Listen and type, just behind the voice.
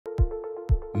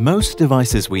Most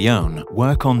devices we own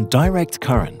work on direct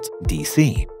current,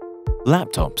 DC.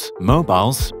 Laptops,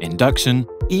 mobiles, induction,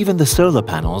 even the solar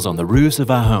panels on the roofs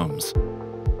of our homes.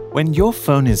 When your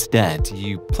phone is dead,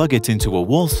 you plug it into a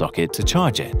wall socket to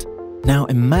charge it. Now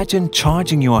imagine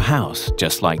charging your house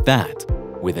just like that.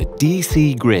 With a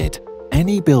DC grid,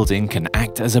 any building can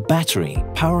act as a battery,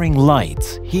 powering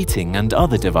lights, heating, and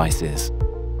other devices.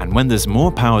 And when there's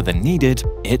more power than needed,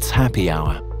 it's happy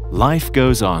hour. Life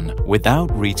goes on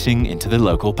without reaching into the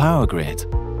local power grid.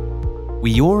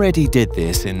 We already did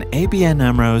this in ABN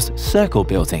AMRO's Circle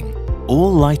building.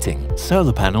 All lighting,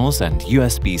 solar panels, and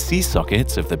USB-C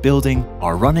sockets of the building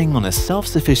are running on a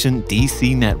self-sufficient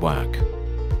DC network.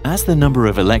 As the number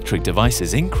of electric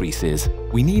devices increases,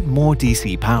 we need more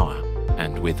DC power.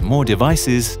 And with more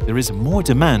devices, there is more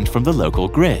demand from the local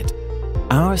grid.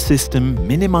 Our system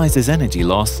minimizes energy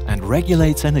loss and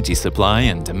regulates energy supply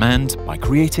and demand by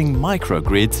creating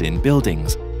microgrids in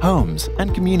buildings, homes,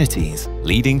 and communities,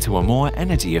 leading to a more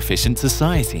energy-efficient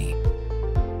society.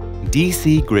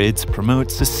 DC grids promote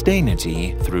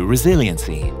Sustainergy through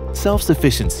resiliency,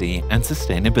 self-sufficiency, and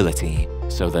sustainability,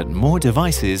 so that more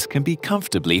devices can be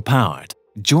comfortably powered.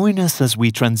 Join us as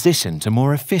we transition to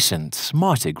more efficient,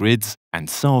 smarter grids and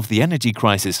solve the energy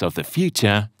crisis of the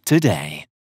future today.